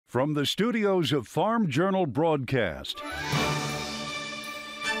From the studios of Farm Journal Broadcast,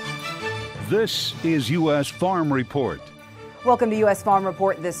 this is U.S. Farm Report. Welcome to U.S. Farm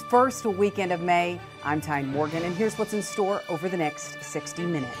Report this first weekend of May. I'm Tyne Morgan, and here's what's in store over the next 60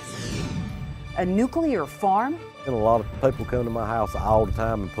 minutes. A nuclear farm? And a lot of people come to my house all the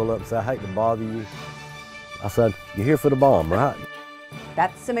time and pull up and say, I hate to bother you. I said, you're here for the bomb, right?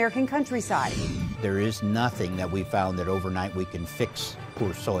 That's American countryside. There is nothing that we found that overnight we can fix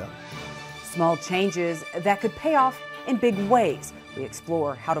poor soil. Small changes that could pay off in big ways. We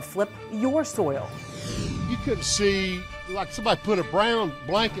explore how to flip your soil. You couldn't see, like somebody put a brown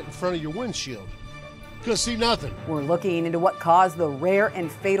blanket in front of your windshield. Couldn't see nothing. We're looking into what caused the rare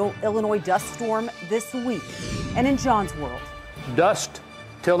and fatal Illinois dust storm this week. And in John's world, dust,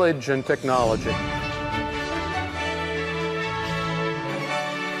 tillage, and technology.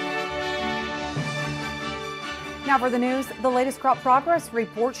 Now for the news, the latest crop progress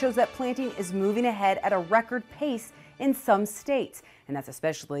report shows that planting is moving ahead at a record pace in some states. And that's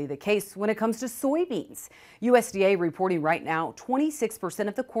especially the case when it comes to soybeans. USDA reporting right now 26%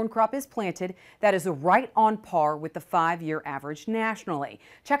 of the corn crop is planted. That is right on par with the 5-year average nationally.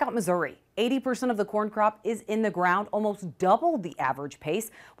 Check out Missouri. 80% of the corn crop is in the ground, almost double the average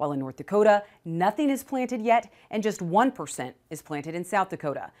pace, while in North Dakota, nothing is planted yet, and just 1% is planted in South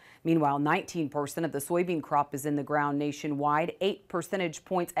Dakota. Meanwhile, 19% of the soybean crop is in the ground nationwide, 8 percentage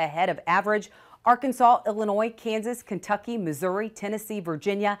points ahead of average. Arkansas, Illinois, Kansas, Kentucky, Missouri, Tennessee,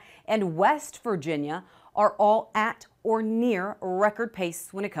 Virginia, and West Virginia are all at or near record pace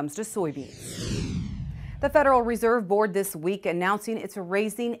when it comes to soybeans. The Federal Reserve Board this week announcing it's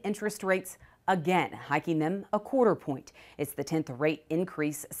raising interest rates again, hiking them a quarter point. It's the 10th rate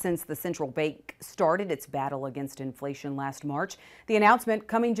increase since the central bank started its battle against inflation last March. The announcement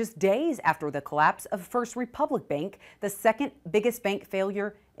coming just days after the collapse of First Republic Bank, the second biggest bank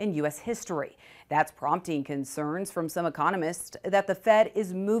failure in U.S. history. That's prompting concerns from some economists that the Fed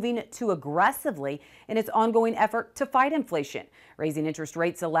is moving too aggressively in its ongoing effort to fight inflation. Raising interest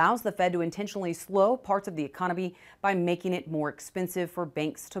rates allows the Fed to intentionally slow parts of the economy by making it more expensive for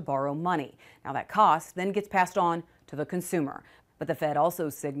banks to borrow money. Now that cost then gets passed on to the consumer. But the Fed also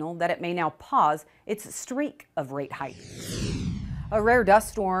signaled that it may now pause its streak of rate hikes. A rare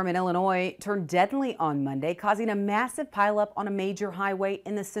dust storm in Illinois turned deadly on Monday, causing a massive pileup on a major highway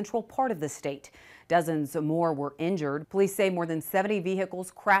in the central part of the state. Dozens more were injured. Police say more than 70 vehicles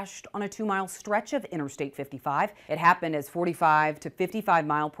crashed on a 2-mile stretch of Interstate 55. It happened as 45 to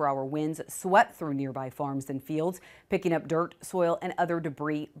 55-mile-per-hour winds swept through nearby farms and fields, picking up dirt, soil, and other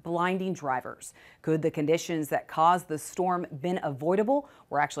debris, blinding drivers. Could the conditions that caused the storm been avoidable?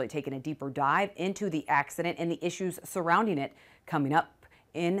 We're actually taking a deeper dive into the accident and the issues surrounding it coming up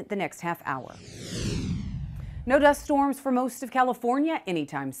in the next half hour. No dust storms for most of California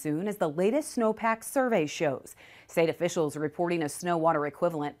anytime soon, as the latest snowpack survey shows. State officials are reporting a snow water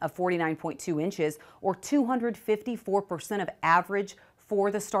equivalent of 49.2 inches, or 254% of average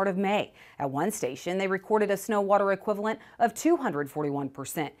for the start of May. At one station, they recorded a snow water equivalent of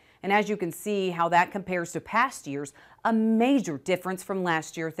 241%. And as you can see how that compares to past years, a major difference from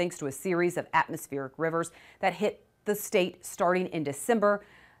last year thanks to a series of atmospheric rivers that hit the state starting in December.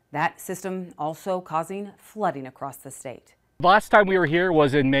 That system also causing flooding across the state. Last time we were here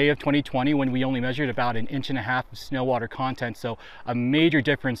was in May of 2020 when we only measured about 1.5 inches of snow water content. So a major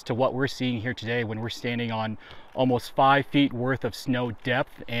difference to what we're seeing here today when we're standing on almost 5 feet worth of snow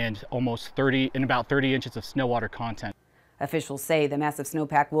depth and about 30 inches of snow water content. Officials say the massive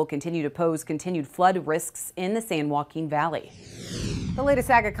snowpack will continue to pose continued flood risks in the San Joaquin Valley. The latest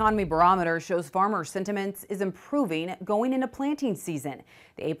Ag Economy Barometer shows farmer sentiment is improving going into planting season.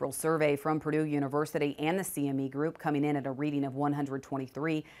 The April survey from Purdue University and the CME Group coming in at a reading of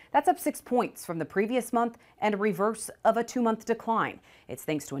 123. That's up 6 points from the previous month and a reverse of a 2-month decline. It's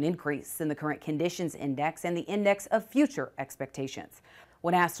thanks to an increase in the current conditions index and the index of future expectations.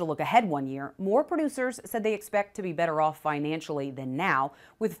 When asked to look ahead 1 year, more producers said they expect to be better off financially than now,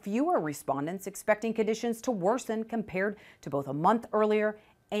 with fewer respondents expecting conditions to worsen compared to both a month earlier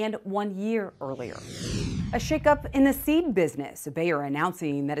and 1 year earlier. A shakeup in the seed business. Bayer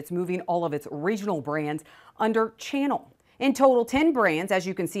announcing that it's moving all of its regional brands under channel. In total, 10 brands, as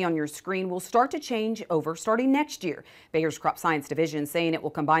you can see on your screen, will start to change over starting next year. Bayer's Crop Science Division saying it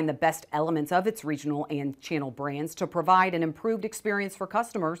will combine the best elements of its regional and channel brands to provide an improved experience for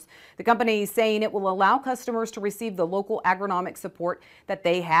customers. The company is saying it will allow customers to receive the local agronomic support that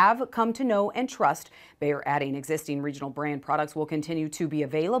they have come to know and trust. Bayer adding existing regional brand products will continue to be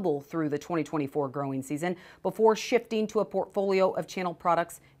available through the 2024 growing season before shifting to a portfolio of channel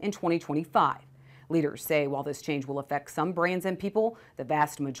products in 2025. Leaders say while this change will affect some brands and people, the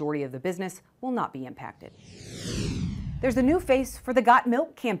vast majority of the business will not be impacted. There's a new face for the Got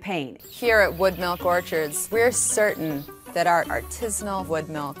Milk campaign. Here at Wood Milk Orchards, we're certain that our artisanal wood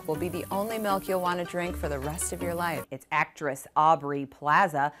milk will be the only milk you'll want to drink for the rest of your life. It's actress Aubrey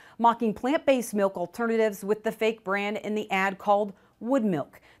Plaza mocking plant-based milk alternatives with the fake brand in the ad called Wood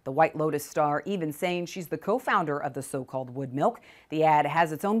Milk. The White Lotus star even saying she's the co-founder of the so-called Wood Milk. The ad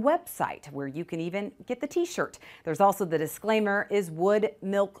has its own website where you can even get the t-shirt. There's also the disclaimer, is Wood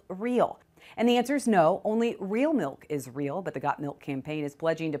Milk real? And the answer is no, only real milk is real, but the Got Milk campaign is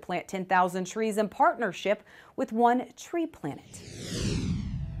pledging to plant 10,000 trees in partnership with One Tree Planet.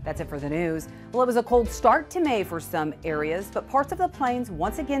 That's it for the news. Well, it was a cold start to May for some areas, but parts of the plains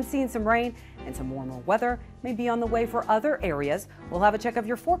once again seeing some rain and some warmer weather may be on the way for other areas. We'll have a check of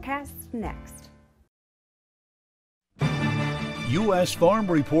your forecasts next. U.S. Farm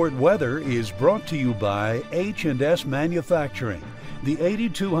Report weather is brought to you by H&S Manufacturing. The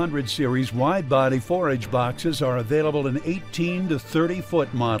 8200 series wide-body forage boxes are available in 18 to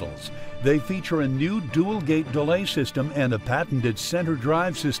 30-foot models. They feature a new dual-gate delay system and a patented center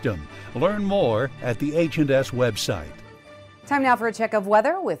drive system. Learn more at the H&S website. Time now for a check of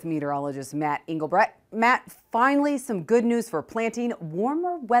weather with meteorologist Matt Engelbrecht. Matt, finally some good news for planting.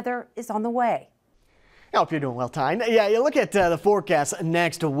 Warmer weather is on the way. I hope you're doing well, Tyne. Yeah, you look at the forecast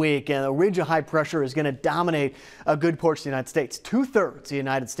next week, and a ridge of high pressure is going to dominate a good portion of the United States. 2/3 of the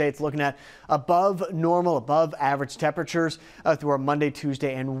United States looking at above normal, above average temperatures through our Monday,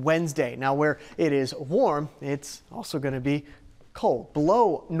 Tuesday, and Wednesday. Now, where it is warm, it's also going to be cold,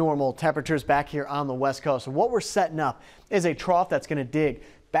 below normal temperatures back here on the West Coast. So what we're setting up is a trough that's going to dig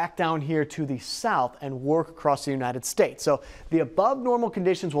back down here to the south and work across the United States. So the above normal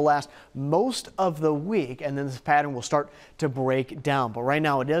conditions will last most of the week, and then this pattern will start to break down. But right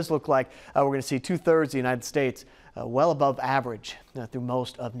now it does look like we're going to see 2/3 of the United States well above average through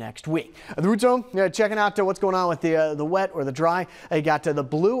most of next week. The root zone, checking out what's going on with the wet or the dry. You got the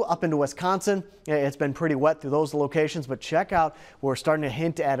blue up into Wisconsin. It's been pretty wet through those locations, but check out, we're starting to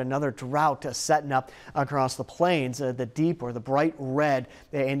hint at another drought setting up across the plains. The deep or the bright red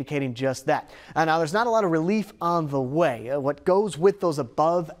indicating just that. Now there's not a lot of relief on the way. What goes with those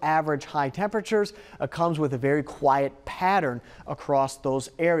above average high temperatures comes with a very quiet pattern across those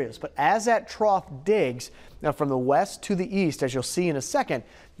areas. But as that trough digs from the west to the east, as you'll see in a second,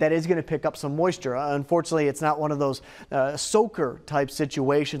 that is going to pick up some moisture. Unfortunately, it's not one of those soaker type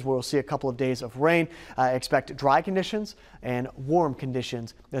situations where we'll see a couple of days of rain. Expect dry conditions and warm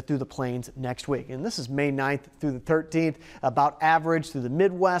conditions through the plains next week. And this is May 9th through the 13th, about average through the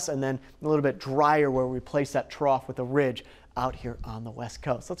Midwest, and then a little bit drier where we replace that trough with a ridge out here on the West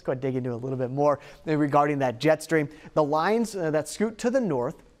Coast. Let's go and dig into a little bit more regarding that jet stream. The lines that scoot to the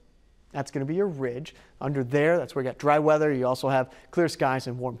north, that's going to be your ridge. Under there, that's where you got dry weather. You also have clear skies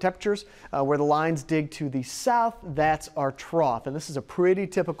and warm temperatures. Where the lines dig to the south, that's our trough. And this is a pretty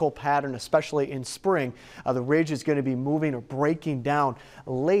typical pattern, especially in spring. The ridge is going to be moving or breaking down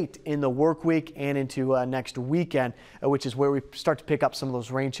late in the work week and into next weekend, which is where we start to pick up some of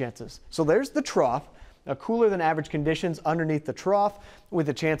those rain chances. So there's the trough. Cooler than average conditions underneath the trough with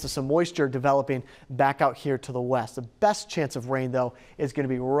a chance of some moisture developing back out here to the west. The best chance of rain, though, is going to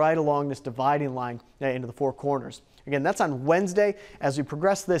be right along this dividing line into the four corners. Again, that's on Wednesday. As we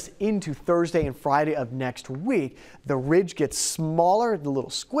progress this into Thursday and Friday of next week, the ridge gets smaller, a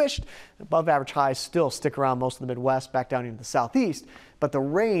little squished. Above average highs still stick around most of the Midwest, back down into the southeast. But the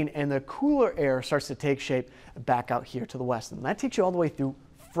rain and the cooler air starts to take shape back out here to the west. And that takes you all the way through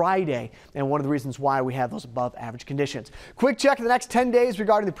Friday, and one of the reasons why we have those above average conditions. Quick check of the next 10 days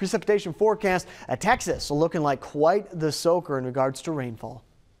regarding the precipitation forecast. Texas looking like quite the soaker in regards to rainfall.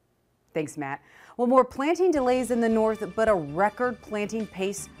 Thanks, Matt. Well, more planting delays in the north, but a record planting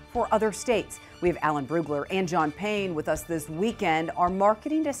pace for other states. We have Alan Brugler and John Payne with us this weekend. Our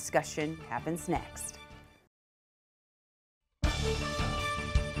marketing discussion happens next.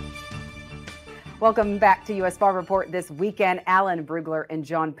 Welcome back to U.S. Farm Report this weekend. Alan Brugler and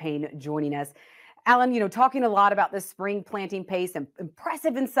John Payne joining us. Alan, talking a lot about this spring planting pace, and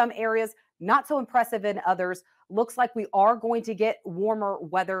impressive in some areas, not so impressive in others. Looks like we are going to get warmer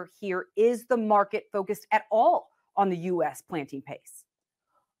weather here. Is the market focused at all on the U.S. planting pace?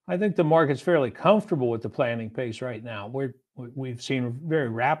 I think the market's fairly comfortable with the planting pace right now. We've seen very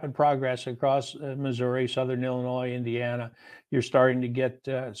rapid progress across Missouri, Southern Illinois, Indiana. You're starting to get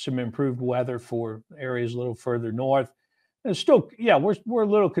some improved weather for areas a little further north. And still, yeah, we're a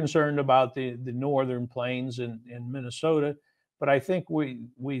little concerned about the northern plains in Minnesota, But I think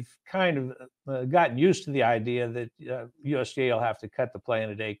we've kind of gotten used to the idea that USDA will have to cut the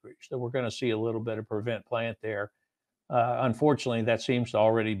planted acreage, that we're going to see a little bit of prevent plant there. Unfortunately, that seems to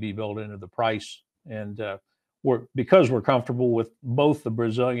already be built into the price. And because we're comfortable with both the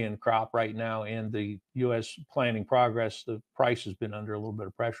Brazilian crop right now and the U.S. planting progress, the price has been under a little bit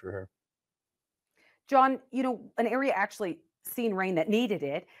of pressure here. John, an area actually seen rain that needed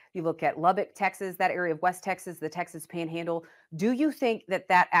it. You look at Lubbock, Texas, that area of West Texas, the Texas Panhandle. Do you think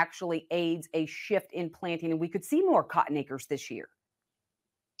that actually aids a shift in planting and we could see more cotton acres this year?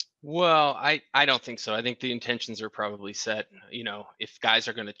 Well, I don't think so. I think the intentions are probably set. If guys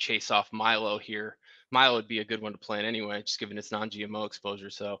are going to chase off Milo here, Milo would be a good one to plant anyway, just given its non-GMO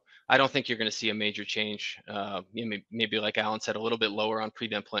exposure. So I don't think you're going to see a major change. Maybe like Alan said, a little bit lower on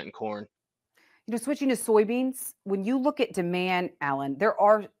prevent plant and corn. Switching to soybeans, when you look at demand, Alan, there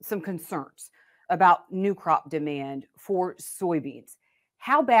are some concerns about new crop demand for soybeans.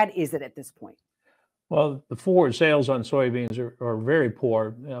 How bad is it at this point? Well, the forward sales on soybeans are very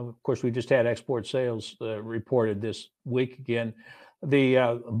poor. Of course, we just had export sales reported this week again.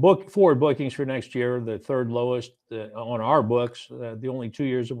 The forward bookings for next year, the third lowest on our books. The only 2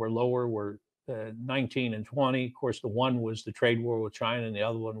 years that were lower were 19 and 20. Of course, the one was the trade war with China, and the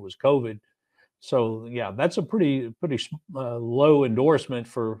other one was COVID. So yeah, that's a pretty low endorsement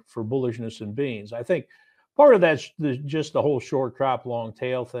for bullishness in beans. I think part of that's just the whole short crop, long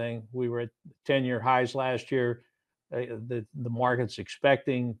tail thing. We were at 10-year highs last year. The market's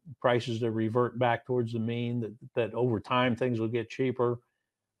expecting prices to revert back towards the mean, that over time things will get cheaper.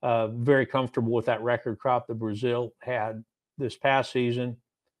 Very comfortable with that record crop that Brazil had this past season.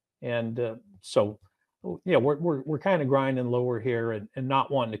 And so yeah, we're kind of grinding lower here and not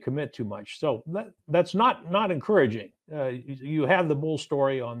wanting to commit too much. So that's not encouraging. You have the bull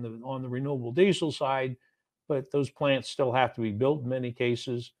story on the renewable diesel side, but those plants still have to be built in many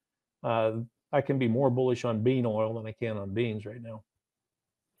cases. I can be more bullish on bean oil than I can on beans right now.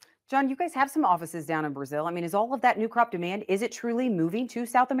 John, you guys have some offices down in Brazil. I mean, is all of that new crop demand, is it truly moving to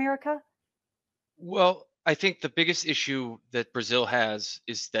South America? Well, I think the biggest issue that Brazil has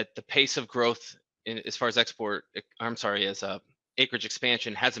is that the pace of growth as far as acreage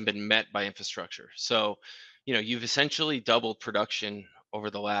expansion hasn't been met by infrastructure. So, you've essentially doubled production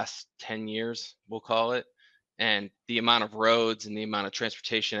over the last 10 years, we'll call it. And the amount of roads and the amount of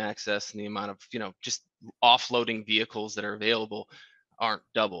transportation access and the amount of, just offloading vehicles that are available aren't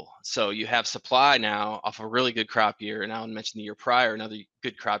double. So you have supply now off a really good crop year. And Alan mentioned the year prior, another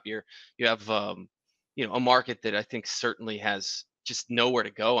good crop year. You have, a market that I think certainly has just nowhere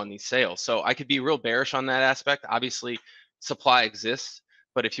to go on these sales. So I could be real bearish on that aspect. Obviously, supply exists,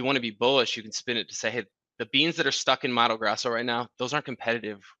 but if you want to be bullish, you can spin it to say, hey, the beans that are stuck in Mato Grosso right now, those aren't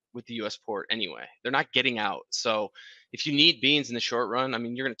competitive with the U.S. port anyway. They're not getting out. So if you need beans in the short run, I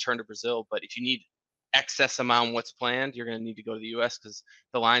mean, you're going to turn to Brazil, but if you need excess amount what's planned, you're going to need to go to the U.S. because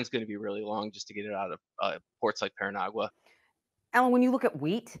the line's going to be really long just to get it out of ports like Paranagua. Alan, when you look at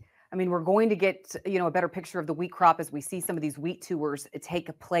wheat, I mean, we're going to get, a better picture of the wheat crop as we see some of these wheat tours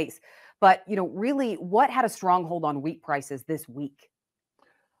take place. But, really, what had a stronghold on wheat prices this week?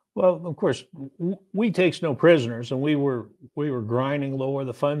 Well, of course, wheat takes no prisoners, and we were grinding lower.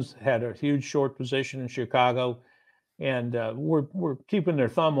 The funds had a huge short position in Chicago, and we're keeping their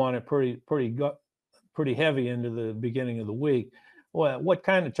thumb on it pretty heavy into the beginning of the week. Well, what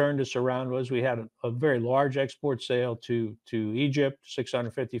kind of turned us around was we had a very large export sale to Egypt,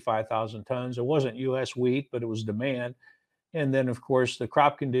 655,000 tons. It wasn't U.S. wheat, but it was demand. And then, of course, the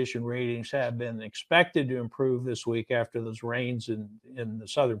crop condition ratings have been expected to improve this week after those rains in the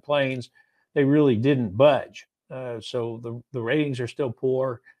Southern Plains. They really didn't budge. So the ratings are still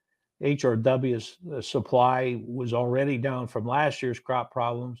poor. HRW's supply was already down from last year's crop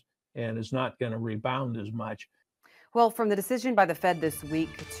problems and is not going to rebound as much. Well, from the decision by the Fed this week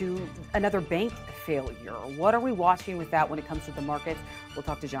to another bank failure, what are we watching with that when it comes to the markets? We'll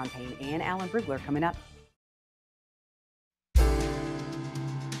talk to John Payne and Alan Brugler coming up.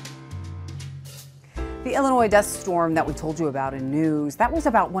 The Illinois dust storm that we told you about in news, that was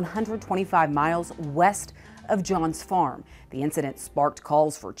about 125 miles west of John's farm. The incident sparked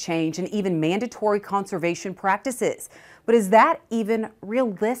calls for change and even mandatory conservation practices. But is that even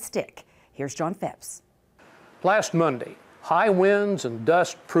realistic? Here's John Phipps. Last Monday, high winds and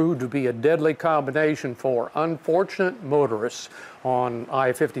dust proved to be a deadly combination for unfortunate motorists on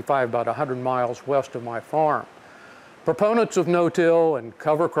I-55 about 100 miles west of my farm. Proponents of no-till and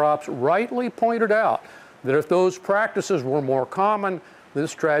cover crops rightly pointed out that if those practices were more common,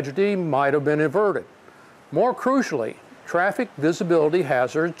 this tragedy might have been averted. More crucially, traffic visibility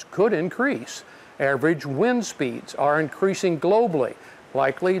hazards could increase, Average wind speeds are increasing globally,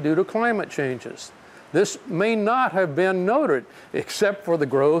 likely due to climate changes. This may not have been noted except for the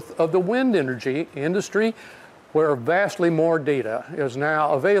growth of the wind energy industry, where vastly more data is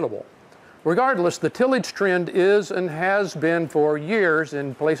now available. Regardless, the tillage trend is and has been for years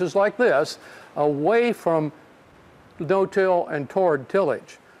in places like this, away from no-till and toward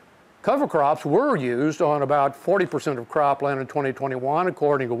tillage. Cover crops were used on about 40% of cropland in 2021,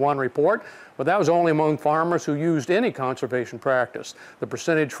 according to one report, but that was only among farmers who used any conservation practice. The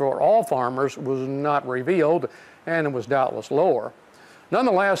percentage for all farmers was not revealed, and it was doubtless lower.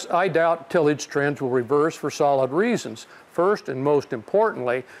 Nonetheless, I doubt tillage trends will reverse for solid reasons. First, and most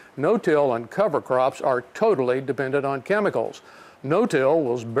importantly, no-till and cover crops are totally dependent on chemicals. No-till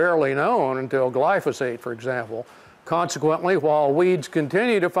was barely known until glyphosate, for example. Consequently, while weeds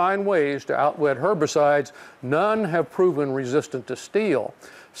continue to find ways to outwit herbicides, none have proven resistant to steel.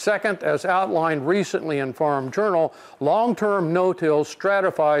 Second, as outlined recently in Farm Journal, long-term no-till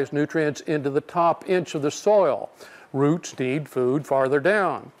stratifies nutrients into the top inch of the soil. Roots need food farther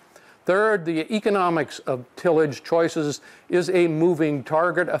down. Third, the economics of tillage choices is a moving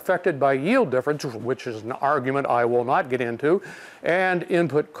target affected by yield difference, which is an argument I will not get into, and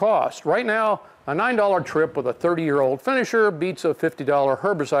input cost. Right now, a $9 trip with a 30-year-old finisher beats a $50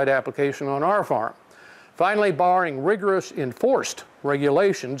 herbicide application on our farm. Finally, barring rigorous enforced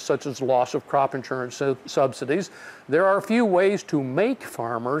regulations such as loss of crop insurance subsidies, there are few ways to make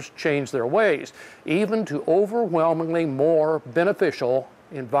farmers change their ways, even to overwhelmingly more beneficial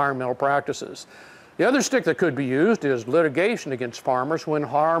environmental practices. The other stick that could be used is litigation against farmers when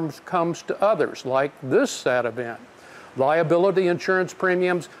harm comes to others, like this sad event. Liability insurance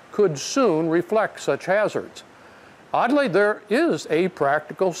premiums could soon reflect such hazards. Oddly, there is a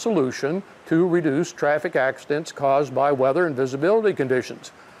practical solution to reduce traffic accidents caused by weather and visibility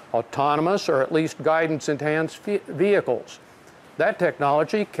conditions: autonomous or at least guidance-enhanced vehicles. That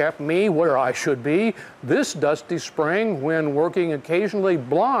technology kept me where I should be this dusty spring when working occasionally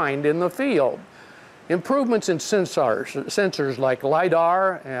blind in the field. Improvements in sensors like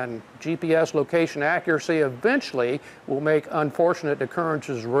LiDAR and GPS location accuracy eventually will make unfortunate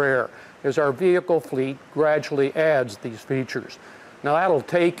occurrences rare as our vehicle fleet gradually adds these features. Now that'll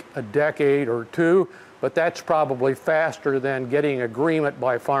take a decade or two, but that's probably faster than getting agreement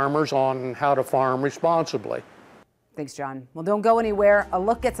by farmers on how to farm responsibly. Thanks, John. Well, don't go anywhere. A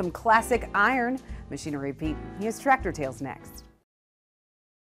look at some classic iron machinery. Pete, here's Tractor Tales next.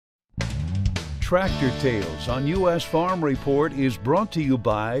 Tractor Tales on U.S. Farm Report is brought to you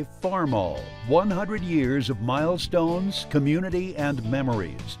by Farmall. 100 years of milestones, community, and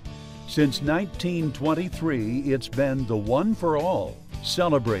memories. Since 1923, it's been the one for all.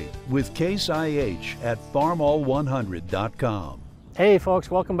 Celebrate with Case IH at farmall100.com. Hey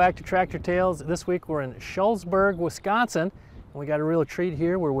folks, welcome back to Tractor Tales. This week we're in Schulzburg, Wisconsin, and we got a real treat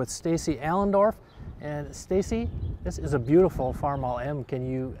here. We're with Stacy Allendorf. And Stacy, this is a beautiful Farmall M. Can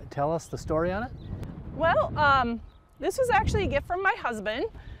you tell us the story on it? Well, this was actually a gift from my husband.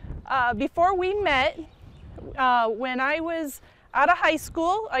 Before we met, when I was out of high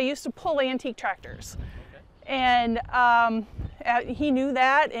school, I used to pull antique tractors. Okay. And he knew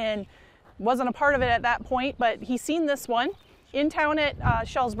that and wasn't a part of it at that point, but he seen this one in town at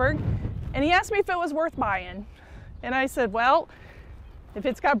Schulzburg, and he asked me if it was worth buying. And I said, well, if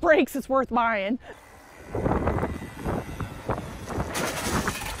it's got brakes, it's worth buying.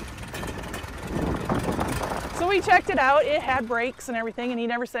 So we checked it out. It had brakes and everything, and he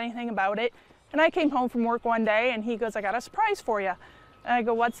never said anything about it. And I came home from work one day, and he goes, I got a surprise for you. And I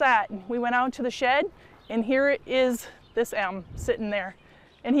go, what's that? And we went out to the shed, and here it is, this M sitting there.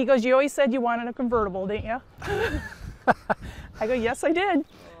 And he goes, you always said you wanted a convertible, didn't you? I go, yes, I did.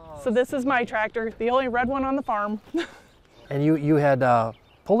 So this is my tractor, the only red one on the farm. And you had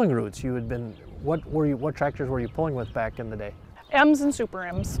pulling routes. You had been, what tractors were you pulling with back in the day? M's and Super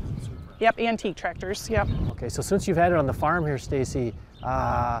M's. Yep, antique tractors, yep. Okay, so since you've had it on the farm here, Stacy,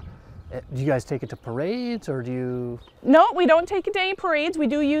 do you guys take it to parades, or do you? No, we don't take it to any parades. We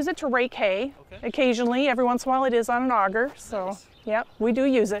do use it to rake hay occasionally. Every once in a while it is on an auger, so nice. Yep, we do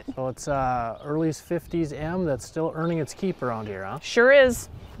use it. So it's early 50s M that's still earning its keep around here, huh? Sure is.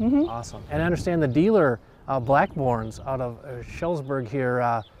 Mm-hmm. Awesome. And I understand the dealer, Blackborns out of Schulzburg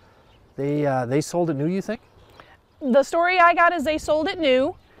here, they sold it new, you think? The story I got is they sold it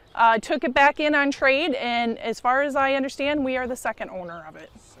new, took it back in on trade, and as far as I understand, we are the second owner of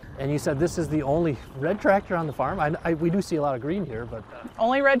it. And you said this is the only red tractor on the farm? We do see a lot of green here, but...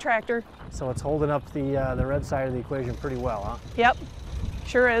 Only red tractor. So it's holding up the red side of the equation pretty well, huh? Yep,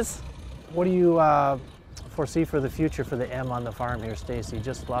 sure is. What do you foresee for the future for the M on the farm here, Stacy?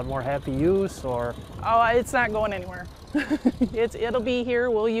 Just a lot more happy use, or? Oh, it's not going anywhere. It'll be here.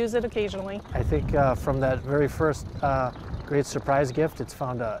 We'll use it occasionally. I think from that very first great surprise gift, it's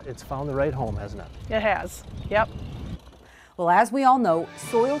found the right home, hasn't it? It has. Yep. Well, as we all know,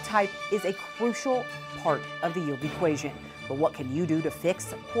 soil type is a crucial part of the yield equation. But what can you do to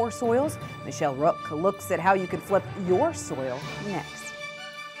fix poor soils? Michelle Rook looks at how you can flip your soil next.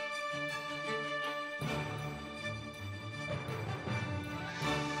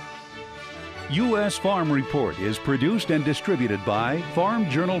 U.S. Farm Report is produced and distributed by Farm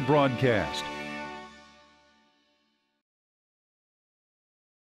Journal Broadcast.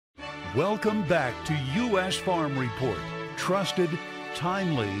 Welcome back to U.S. Farm Report. Trusted,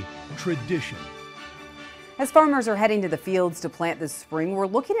 timely, tradition. As farmers are heading to the fields to plant this spring, we're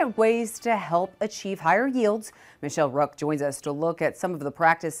looking at ways to help achieve higher yields. Michelle Rook joins us to look at some of the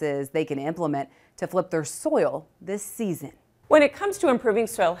practices they can implement to flip their soil this season. When it comes to improving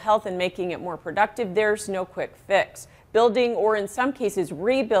soil health and making it more productive, there's no quick fix. Building, or in some cases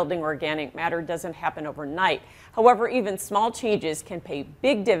rebuilding, organic matter doesn't happen overnight. However, even small changes can pay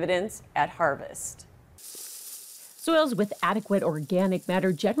big dividends at harvest. Soils with adequate organic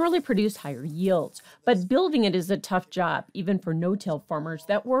matter generally produce higher yields, but building it is a tough job, even for no-till farmers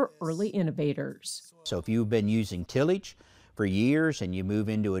that were early innovators. So if you've been using tillage for years and you move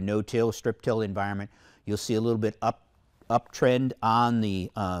into a no-till, strip-till environment, you'll see a little bit uptrend on the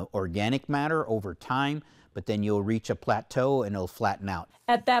organic matter over time, but then you'll reach a plateau and it'll flatten out.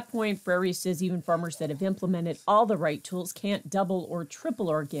 At that point, Prairie says even farmers that have implemented all the right tools can't double or triple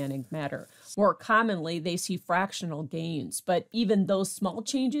organic matter. More commonly, they see fractional gains, but even those small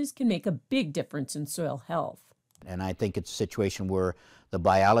changes can make a big difference in soil health. And I think it's a situation where the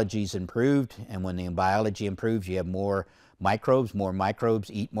biology's improved, and when the biology improves, you have more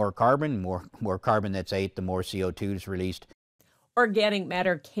microbes eat more carbon, more carbon that's ate, the more CO2 is released. Organic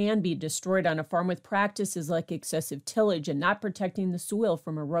matter can be destroyed on a farm with practices like excessive tillage and not protecting the soil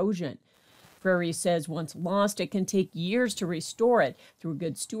from erosion. Prairie says once lost, it can take years to restore it through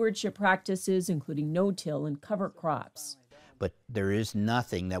good stewardship practices, including no-till and cover crops. But there is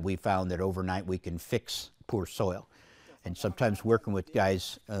nothing that we found that overnight we can fix poor soil. And sometimes working with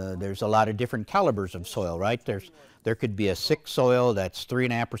guys, there's a lot of different calibers of soil, right? There could be a sick soil that's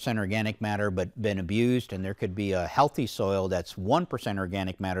 3.5% organic matter but been abused, and there could be a healthy soil that's 1%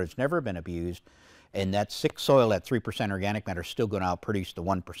 organic matter that's never been abused, and that sick soil at 3% organic matter is still going to outproduce the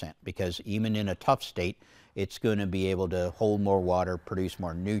 1%, because even in a tough state, it's going to be able to hold more water, produce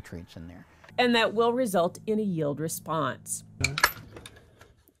more nutrients in there. And that will result in a yield response.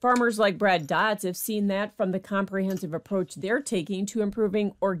 Farmers like Brad Dodds have seen that from the comprehensive approach they're taking to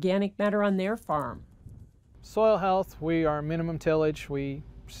improving organic matter on their farm. Soil health, we are minimum tillage. We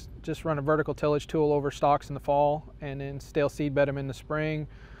just run a vertical tillage tool over stalks in the fall and then stale seed bed them in the spring.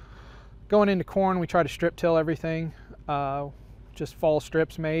 Going into corn, we try to strip till everything, just fall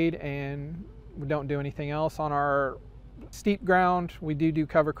strips made, and we don't do anything else. On our steep ground, we do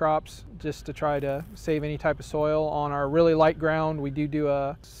cover crops just to try to save any type of soil. On our really light ground, we do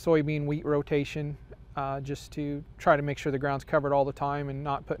a soybean wheat rotation just to try to make sure the ground's covered all the time and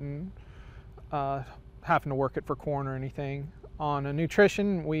not putting having to work it for corn or anything. On a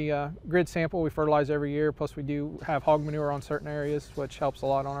nutrition, we grid sample, we fertilize every year, plus we do have hog manure on certain areas, which helps a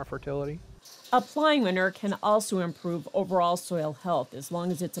lot on our fertility. Applying manure can also improve overall soil health as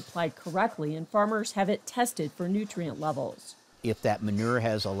long as it's applied correctly and farmers have it tested for nutrient levels. If that manure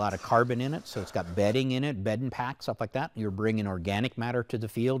has a lot of carbon in it, so it's got bedding in it, bed and pack, stuff like that, you're bringing organic matter to the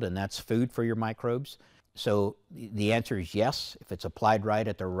field, and that's food for your microbes. So the answer is yes. If it's applied right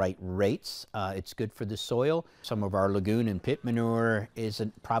at the right rates, it's good for the soil. Some of our lagoon and pit manure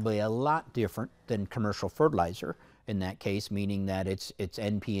isn't probably a lot different than commercial fertilizer in that case, meaning that it's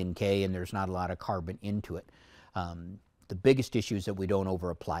NP and K and there's not a lot of carbon into it. The biggest issue is that we don't over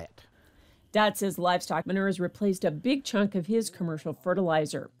apply it. Dad says livestock manure has replaced a big chunk of his commercial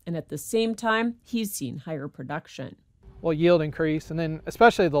fertilizer, and at the same time, he's seen higher production. Well, yield increase, and then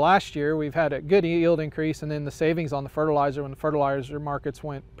especially the last year, we've had a good yield increase, and then the savings on the fertilizer, when the fertilizer markets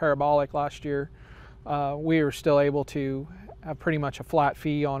went parabolic last year, we were still able to have pretty much a flat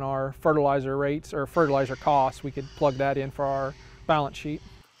fee on our fertilizer rates or fertilizer costs. We could plug that in for our balance sheet.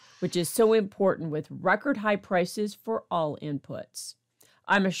 Which is so important with record high prices for all inputs.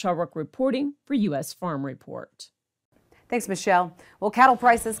 I'm Michelle Rook reporting for U.S. Farm Report. Thanks, Michelle. Well, cattle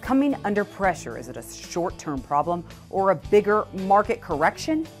prices coming under pressure. Is it a short-term problem or a bigger market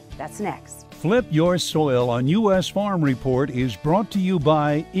correction? That's next. Flip Your Soil on U.S. Farm Report is brought to you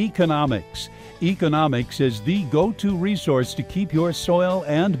by Economics. Economics is the go-to resource to keep your soil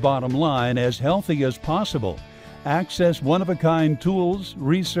and bottom line as healthy as possible. Access one-of-a-kind tools,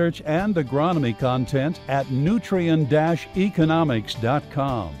 research, and agronomy content at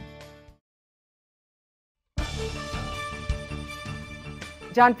nutrien-economics.com.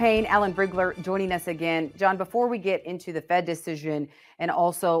 John Payne, Alan Brigler joining us again. John, before we get into the Fed decision and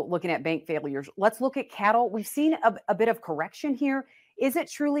also looking at bank failures, let's look at cattle. We've seen a bit of correction here. Is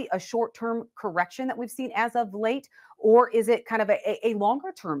it truly a short-term correction that we've seen as of late, or is it kind of a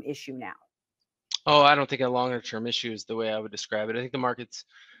longer-term issue now? Oh, I don't think a longer-term issue is the way I would describe it. I think the market's,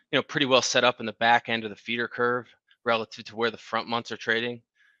 pretty well set up in the back end of the feeder curve relative to where the front months are trading.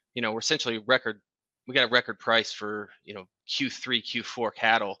 We're essentially we got a record price for, Q3, Q4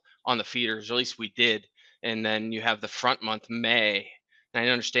 cattle on the feeders, or at least we did. And then you have the front month, May. And I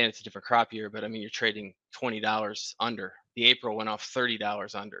understand it's a different crop year, but I mean, you're trading $20 under. The April went off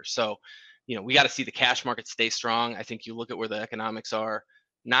 $30 under. So, we got to see the cash market stay strong. I think you look at where the economics are,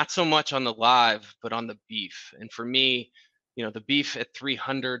 not so much on the live, but on the beef. And for me, the beef at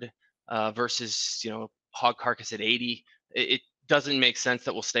 300 versus, hog carcass at 80, it doesn't make sense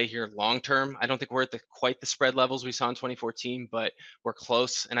that we'll stay here long term. I don't think we're at quite the spread levels we saw in 2014, but we're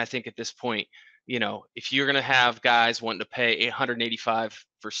close. And I think at this point, if you're going to have guys wanting to pay $185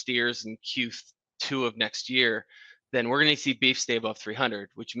 for steers in Q2 of next year, then we're going to see beef stay above 300,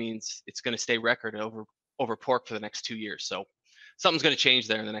 which means it's going to stay record over pork for the next 2 years. So something's going to change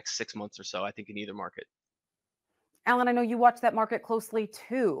there in the next 6 months or so, I think, in either market. Alan, I know you watch that market closely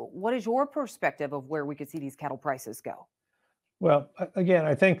too. What is your perspective of where we could see these cattle prices go? Well, again,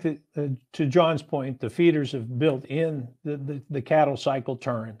 I think that to John's point, the feeders have built in the cattle cycle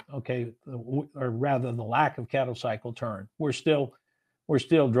turn, okay, or rather the lack of cattle cycle turn. We're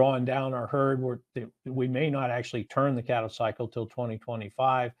still drawing down our herd. We may not actually turn the cattle cycle till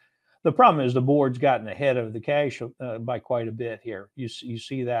 2025. The problem is the board's gotten ahead of the cash by quite a bit here. You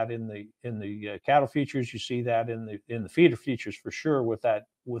see that in the cattle futures. You see that in the feeder futures for sure with that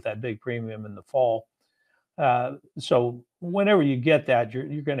big premium in the fall. So whenever you get that,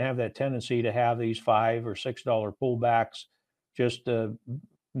 you're going to have that tendency to have these $5 or $6 pullbacks just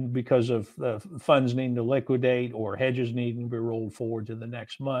because of funds needing to liquidate or hedges needing to be rolled forward to the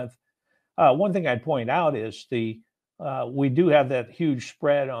next month. One thing I'd point out is we do have that huge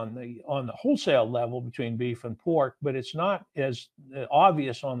spread on the wholesale level between beef and pork, but it's not as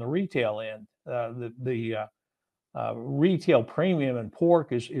obvious on the retail end. The retail premium in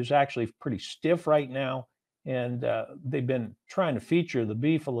pork is actually pretty stiff right now. And they've been trying to feature the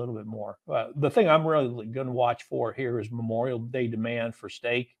beef a little bit more. The thing I'm really going to watch for here is Memorial Day demand for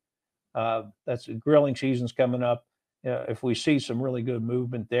steak. That's grilling season's coming up. If we see some really good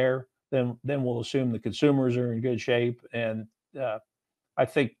movement there, then we'll assume the consumers are in good shape. And I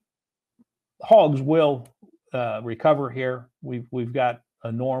think hogs will recover here. We've got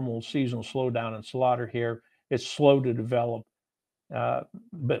a normal seasonal slowdown in slaughter here. It's slow to develop.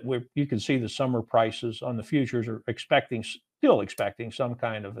 But you can see the summer prices on the futures are still expecting some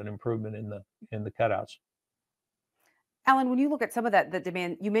kind of an improvement in the cutouts. Alan, when you look at some of the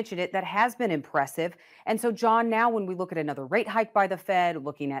demand, you mentioned it, that has been impressive. And so, John, now when we look at another rate hike by the Fed,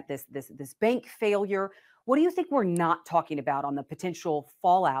 looking at this bank failure, what do you think we're not talking about on the potential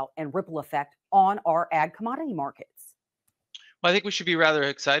fallout and ripple effect on our ag commodity markets? Well, I think we should be rather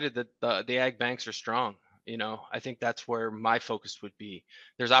excited that the ag banks are strong. I think that's where my focus would be.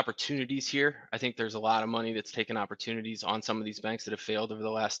 There's opportunities here. I think there's a lot of money that's taken opportunities on some of these banks that have failed over the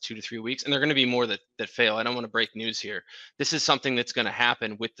last 2 to 3 weeks. And there are going to be more that fail. I don't want to break news here. This is something that's going to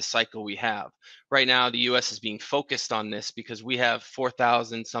happen with the cycle we have. Right now, the US is being focused on this because we have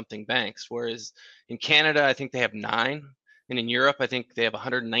 4,000 something banks, whereas in Canada, I think they have 9. And in Europe, I think they have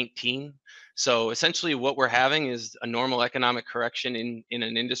 119. So essentially what we're having is a normal economic correction in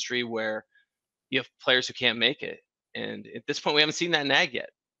an industry where you have players who can't make it. And at this point, we haven't seen that in ag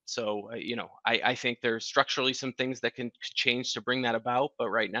yet. So, I think there's structurally some things that could change to bring that about. But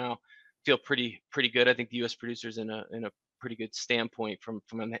right now, feel pretty good. I think the U.S. producers in a pretty good standpoint from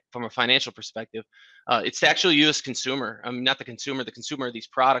a financial perspective. It's the actual U.S. consumer. I mean, not the consumer of these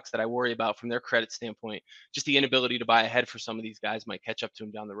products that I worry about from their credit standpoint. Just the inability to buy ahead for some of these guys might catch up to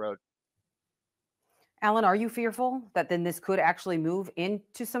them down the road. Alan, are you fearful that then this could actually move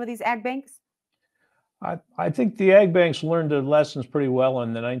into some of these ag banks? I think the ag banks learned the lessons pretty well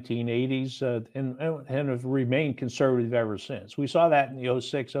in the 1980s and have remained conservative ever since. We saw that in the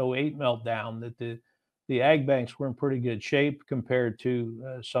 06-08 meltdown, that the ag banks were in pretty good shape compared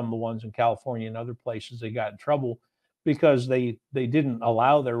to some of the ones in California and other places. They got in trouble because they didn't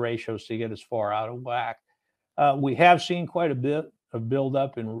allow their ratios to get as far out of whack. We have seen quite a bit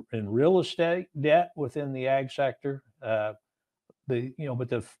buildup in real estate debt within the ag sector. But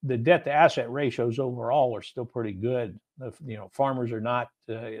the debt to asset ratios overall are still pretty good. Farmers are not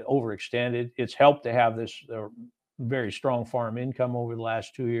overextended. It's helped to have this very strong farm income over the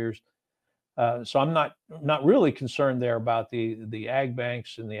last 2 years. So I'm not really concerned there about the ag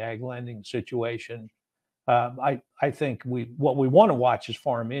banks and the ag lending situation. I think what we want to watch is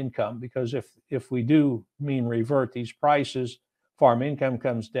farm income, because if we do revert these prices, farm income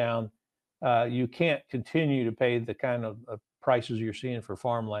comes down, you can't continue to pay the kind of prices you're seeing for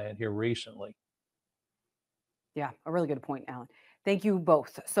farmland here recently. Yeah, a really good point, Alan. Thank you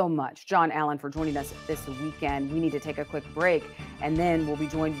both so much, John, Alan, for joining us this weekend. We need to take a quick break, and then we'll be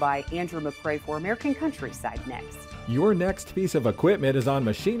joined by Andrew McCrae for American Countryside next. Your next piece of equipment is on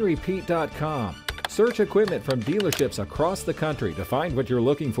MachineryPete.com. Search equipment from dealerships across the country to find what you're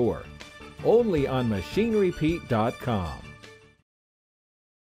looking for. Only on MachineryPete.com.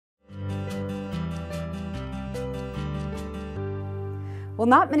 Well,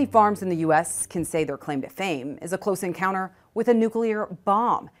 not many farms in the U.S. can say their claim to fame is a close encounter with a nuclear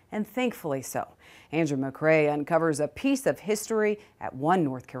bomb, and thankfully so. Andrew McCrae uncovers a piece of history at one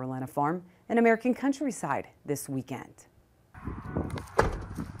North Carolina farm in American Countryside this weekend.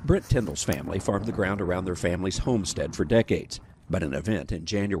 Brent Tyndall's family farmed the ground around their family's homestead for decades, but an event in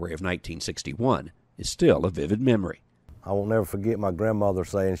January of 1961 is still a vivid memory. I won't never forget my grandmother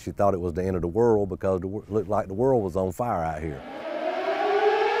saying she thought it was the end of the world because it looked like the world was on fire out here.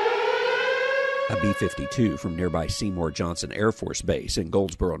 A B-52 from nearby Seymour Johnson Air Force Base in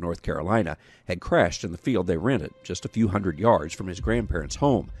Goldsboro, North Carolina, had crashed in the field they rented just a few hundred yards from his grandparents'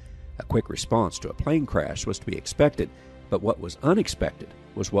 home. A quick response to a plane crash was to be expected, but what was unexpected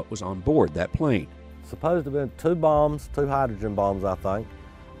was what was on board that plane. Supposed to have been 2 bombs, 2 hydrogen bombs, I think.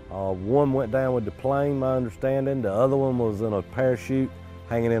 One went down with the plane, my understanding. The other one was in a parachute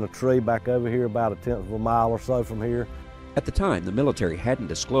hanging in a tree back over here about 1/10 of a mile or so from here. At the time, the military hadn't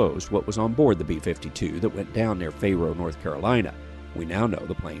disclosed what was on board the B-52 that went down near Fayetteville, North Carolina. We now know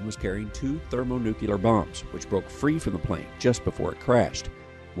the plane was carrying 2 thermonuclear bombs, which broke free from the plane just before it crashed.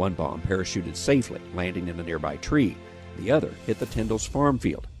 One bomb parachuted safely, landing in a nearby tree. The other hit the Tyndall's farm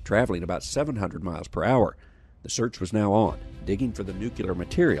field, traveling about 700 miles per hour. The search was now on, digging for the nuclear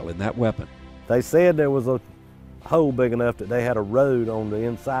material in that weapon. They said there was a hole big enough that they had a road on the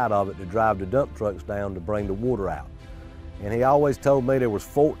inside of it to drive the dump trucks down to bring the water out. And he always told me there was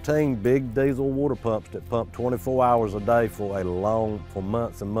 14 big diesel water pumps that pumped 24 hours a day for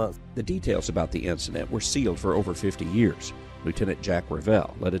months and months. The details about the incident were sealed for over 50 years. Lieutenant Jack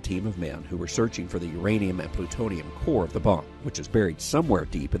Revelle led a team of men who were searching for the uranium and plutonium core of the bomb, which was buried somewhere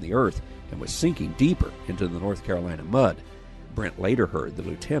deep in the earth and was sinking deeper into the North Carolina mud. Brent later heard the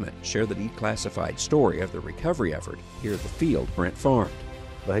lieutenant share the declassified story of the recovery effort here at the field Brent farmed.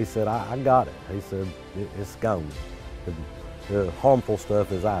 But he said, I got it. He said, it's gone. The harmful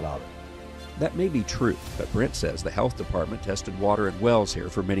stuff is out of it. That may be true, but Brent says the health department tested water and wells here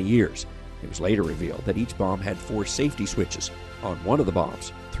for many years. It was later revealed that each bomb had 4 safety switches. On one of the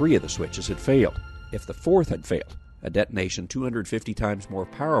bombs, 3 of the switches had failed. If the 4th had failed, a detonation 250 times more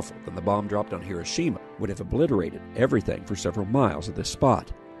powerful than the bomb dropped on Hiroshima would have obliterated everything for several miles at this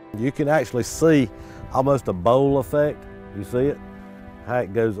spot. You can actually see almost a bowl effect. You see it? How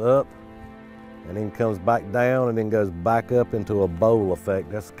it goes up and then comes back down and then goes back up into a bowl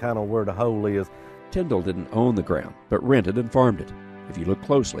effect. That's kind of where the hole is. Tyndall didn't own the ground, but rented and farmed it. If you look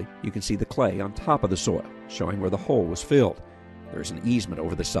closely, you can see the clay on top of the soil, showing where the hole was filled. There's an easement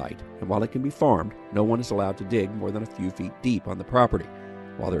over the site, and while it can be farmed, no one is allowed to dig more than a few feet deep on the property.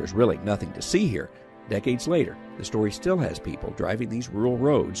 While there is really nothing to see here, decades later, the story still has people driving these rural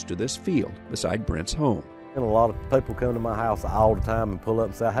roads to this field beside Brent's home. And a lot of people come to my house all the time and pull up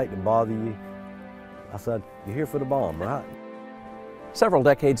and say, I hate to bother you. I said, you're here for the bomb, right? Several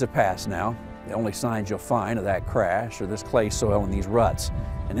decades have passed now. The only signs you'll find of that crash are this clay soil and these ruts,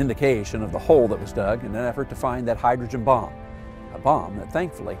 an indication of the hole that was dug in an effort to find that hydrogen bomb, a bomb that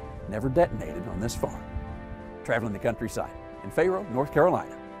thankfully never detonated on this farm. Traveling the countryside in Fayetteville, North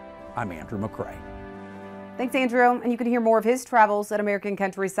Carolina, I'm Andrew McCrae. Thanks, Andrew. And you can hear more of his travels at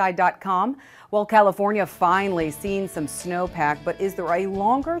AmericanCountryside.com. Well, California finally seen some snowpack, but is there a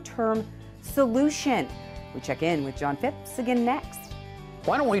longer-term solution? We check in with John Phipps again next.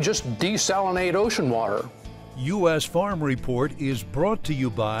 Why don't we just desalinate ocean water? U.S. Farm Report is brought to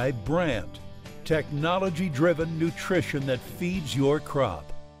you by Brandt, technology-driven nutrition that feeds your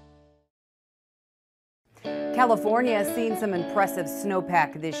crop. California has seen some impressive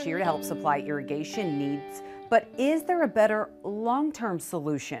snowpack this year to help supply irrigation needs. But is there a better long-term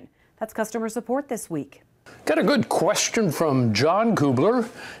solution? That's customer support this week. Got a good question from John Kubler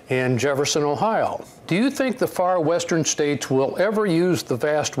in Jefferson, Ohio. Do you think the far western states will ever use the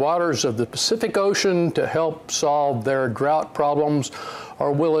vast waters of the Pacific Ocean to help solve their drought problems,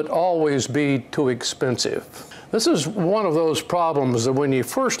 or will it always be too expensive? This is one of those problems that when you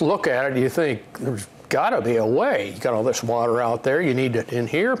first look at it, you think there's got to be a way. You got all this water out there, you need it in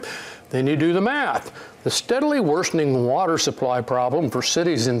here. Then you do the math. The steadily worsening water supply problem for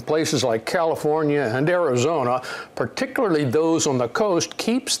cities in places like California and Arizona, particularly those on the coast,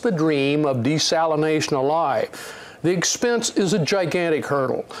 keeps the dream of desalination alive. The expense is a gigantic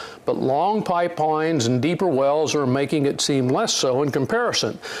hurdle, but long pipelines and deeper wells are making it seem less so in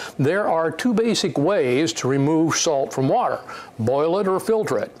comparison. There are two basic ways to remove salt from water: boil it or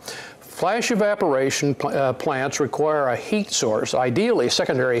filter it. Flash evaporation plants require a heat source, ideally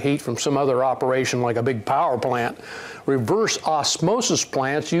secondary heat from some other operation like a big power plant. Reverse osmosis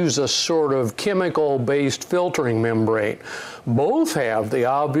plants use a sort of chemical-based filtering membrane. Both have the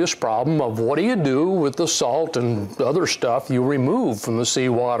obvious problem of what do you do with the salt and other stuff you remove from the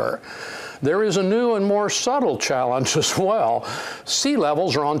seawater. There is a new and more subtle challenge as well. Sea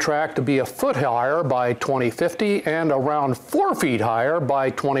levels are on track to be a foot higher by 2050 and around 4 feet higher by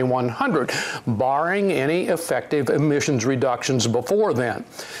 2100, barring any effective emissions reductions before then.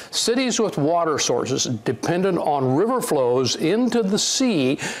 Cities with water sources dependent on river flows into the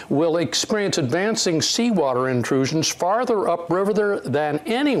sea will experience advancing seawater intrusions farther upriver than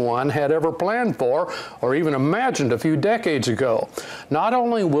anyone had ever planned for or even imagined a few decades ago. Not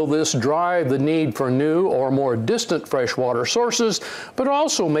only will this drive the need for new or more distant freshwater sources, but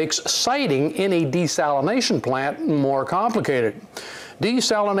also makes siting any desalination plant more complicated.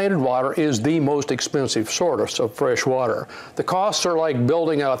 Desalinated water is the most expensive source of fresh water. The costs are like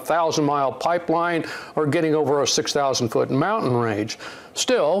building a 1,000-mile pipeline or getting over a 6,000-foot mountain range.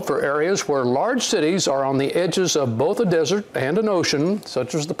 Still, for areas where large cities are on the edges of both a desert and an ocean,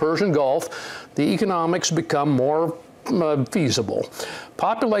 such as the Persian Gulf, the economics become more feasible.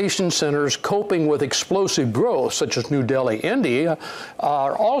 Population centers coping with explosive growth, such as New Delhi, India,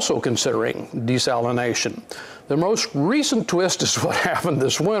 are also considering desalination. The most recent twist is what happened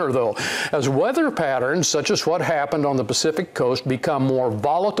this winter, though. As weather patterns, such as what happened on the Pacific coast, become more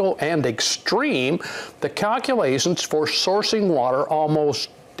volatile and extreme, the calculations for sourcing water almost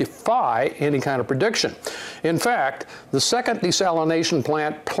defy any kind of prediction. In fact, the second desalination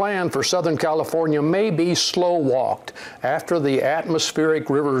plant planned for Southern California may be slow-walked after the atmospheric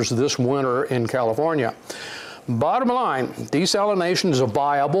rivers this winter in California. Bottom line, desalination is a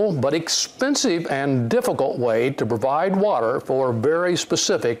viable but expensive and difficult way to provide water for very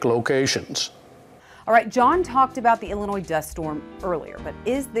specific locations. All right, John talked about the Illinois dust storm earlier, but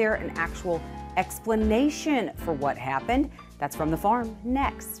is there an actual explanation for what happened? That's From the Farm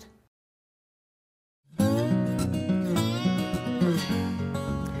next.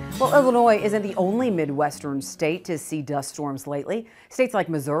 Well, Illinois isn't the only Midwestern state to see dust storms lately. States like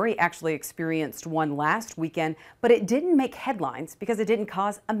Missouri actually experienced one last weekend, but it didn't make headlines because it didn't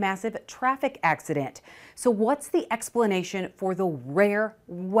cause a massive traffic accident. So what's the explanation for the rare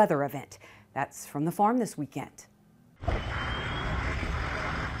weather event? That's From the Farm this weekend.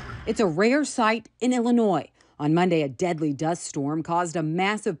 It's a rare sight in Illinois. On Monday, a deadly dust storm caused a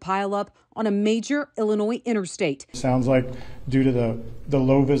massive pileup on a major Illinois interstate. Sounds like due to the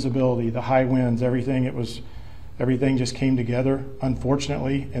low visibility, the high winds, everything just came together,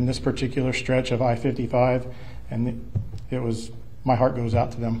 unfortunately, in this particular stretch of I-55, and my heart goes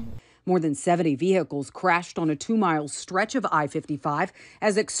out to them. More than 70 vehicles crashed on a 2-mile stretch of I-55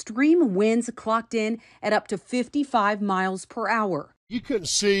 as extreme winds clocked in at up to 55 miles per hour. You couldn't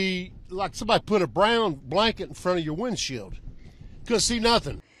see, like somebody put a brown blanket in front of your windshield. Couldn't see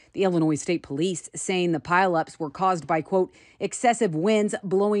nothing. The Illinois State Police saying the pileups were caused by, quote, excessive winds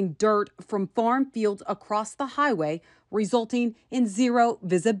blowing dirt from farm fields across the highway, resulting in zero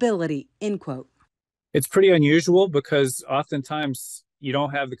visibility, end quote. It's pretty unusual because oftentimes you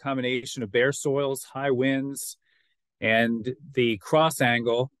don't have the combination of bare soils, high winds, and the cross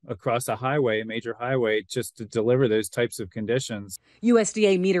angle across a highway, a major highway, just to deliver those types of conditions.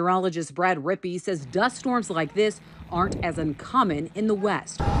 USDA meteorologist Brad Rippey says dust storms like this aren't as uncommon in the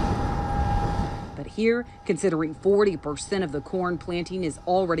West. But here, considering 40% of the corn planting is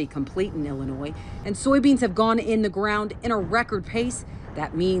already complete in Illinois and soybeans have gone in the ground in a record pace,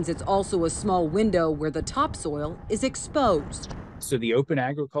 that means it's also a small window where the topsoil is exposed. So the open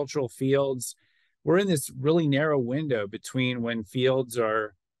agricultural fields, we're in this really narrow window between when fields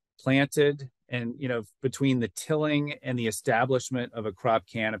are planted and, between the tilling and the establishment of a crop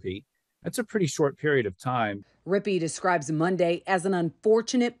canopy. That's a pretty short period of time. Rippey describes Monday as an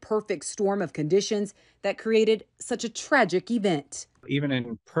unfortunate perfect storm of conditions that created such a tragic event. Even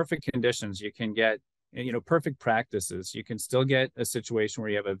in perfect conditions, you can get, perfect practices. You can still get a situation where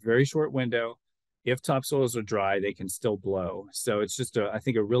you have a very short window. If topsoils are dry, they can still blow. So it's just, I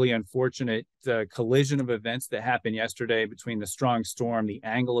think, a really unfortunate collision of events that happened yesterday between the strong storm, the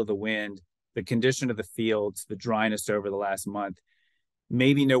angle of the wind, the condition of the fields, the dryness over the last month.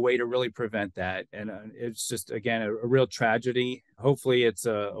 Maybe no way to really prevent that. And it's just, again, a real tragedy. Hopefully it's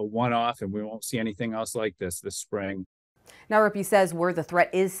a one-off and we won't see anything else like this spring. Now, Rippey says where the threat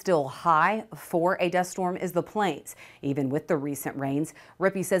is still high for a dust storm is the plains. Even with the recent rains,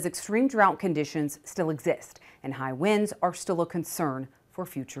 Rippey says extreme drought conditions still exist and high winds are still a concern for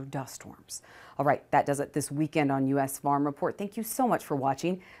future dust storms. All right, that does it this weekend on U.S. Farm Report. Thank you so much for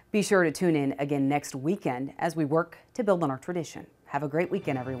watching. Be sure to tune in again next weekend as we work to build on our tradition. Have a great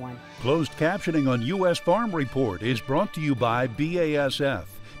weekend, everyone. Closed captioning on U.S. Farm Report is brought to you by BASF.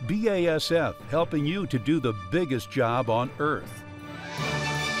 BASF, helping you to do the biggest job on Earth.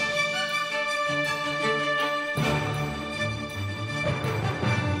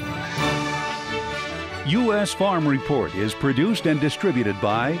 U.S. Farm Report is produced and distributed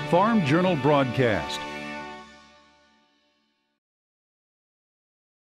by Farm Journal Broadcast.